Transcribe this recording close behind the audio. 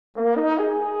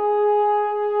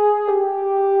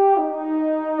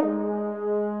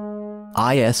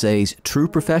ISA's True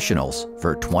Professionals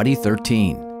for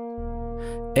 2013.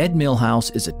 Ed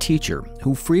Milhous is a teacher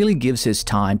who freely gives his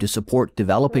time to support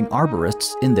developing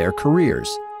arborists in their careers.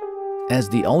 As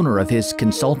the owner of his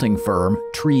consulting firm,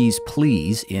 Trees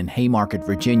Please, in Haymarket,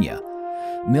 Virginia,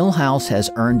 Milhous has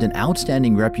earned an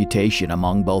outstanding reputation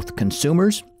among both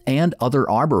consumers and other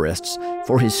arborists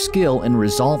for his skill in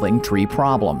resolving tree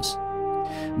problems.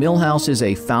 Milhous is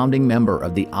a founding member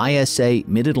of the ISA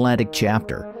Mid-Atlantic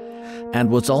chapter and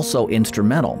was also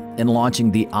instrumental in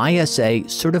launching the ISA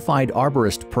Certified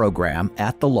Arborist program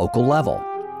at the local level.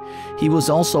 He was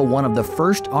also one of the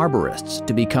first arborists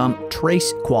to become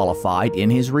TRACE qualified in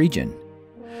his region.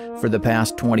 For the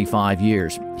past 25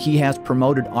 years, he has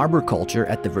promoted arboriculture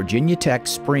at the Virginia Tech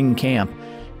Spring Camp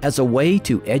as a way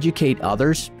to educate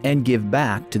others and give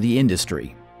back to the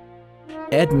industry.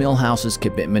 Ed Milhous's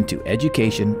commitment to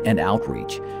education and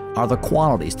outreach are the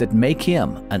qualities that make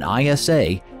him an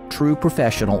ISA True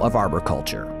Professional of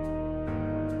Arboriculture.